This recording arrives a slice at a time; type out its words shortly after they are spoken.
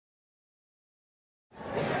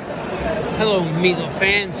Hello, Mego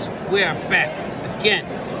fans. We are back again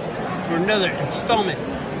for another installment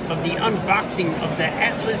of the unboxing of the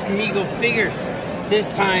Atlas Mego figures.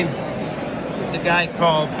 This time, it's a guy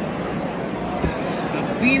called the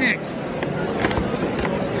Phoenix.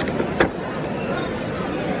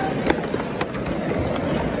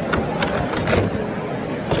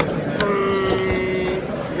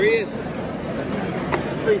 Here he is.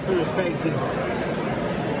 Straight from his bag too.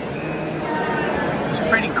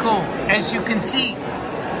 Pretty cool. As you can see,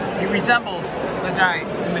 he resembles the guy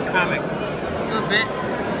in the comic a little bit.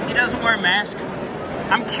 He doesn't wear a mask.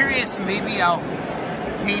 I'm curious, maybe I'll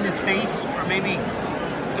paint his face or maybe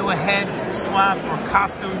do a head swap or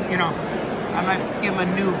costume, you know. I might give him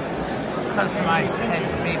a new customized head,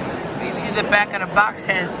 maybe. You see the back of the box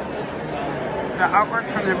has the artwork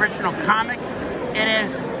from the original comic. It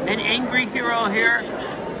has an angry hero here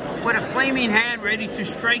with a flaming hand ready to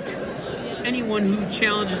strike anyone who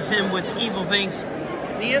challenges him with evil things.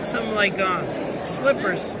 He has some like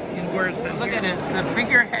slippers he wears. Look at it. The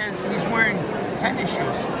figure he's wearing tennis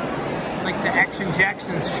shoes, like the Action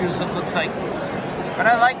Jackson's shoes it looks like. But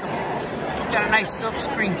I like him. He's got a nice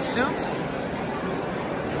silkscreen suit.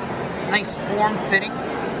 Nice form fitting.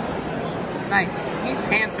 Nice. He's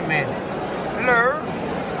handsome, man. Hello.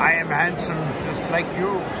 I am handsome just like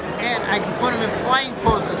you. And I can put him in flying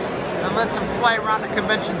poses and lets him fly around the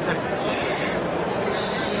convention center.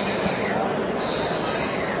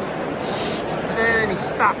 And he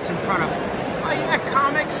stops in front of him. Oh, you got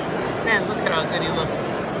comics? Man, look at how good he looks.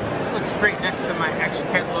 Looks great next to my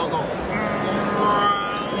X-Cat logo.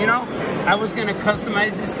 You know, I was going to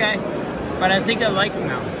customize this guy, but I think I like him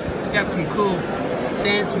now. He got some cool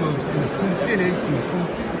dance moves.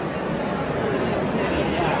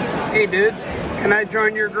 Hey, dudes, can I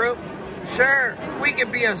join your group? Sure, we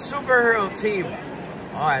could be a superhero team.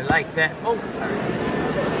 Oh, I like that. Oh, sorry.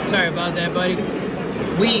 Sorry about that, buddy.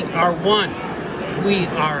 We are one. We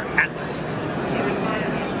are Atlas.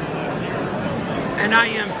 And I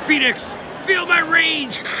am Phoenix. Feel my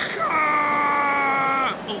rage.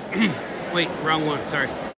 Oh, wait, wrong one. Sorry.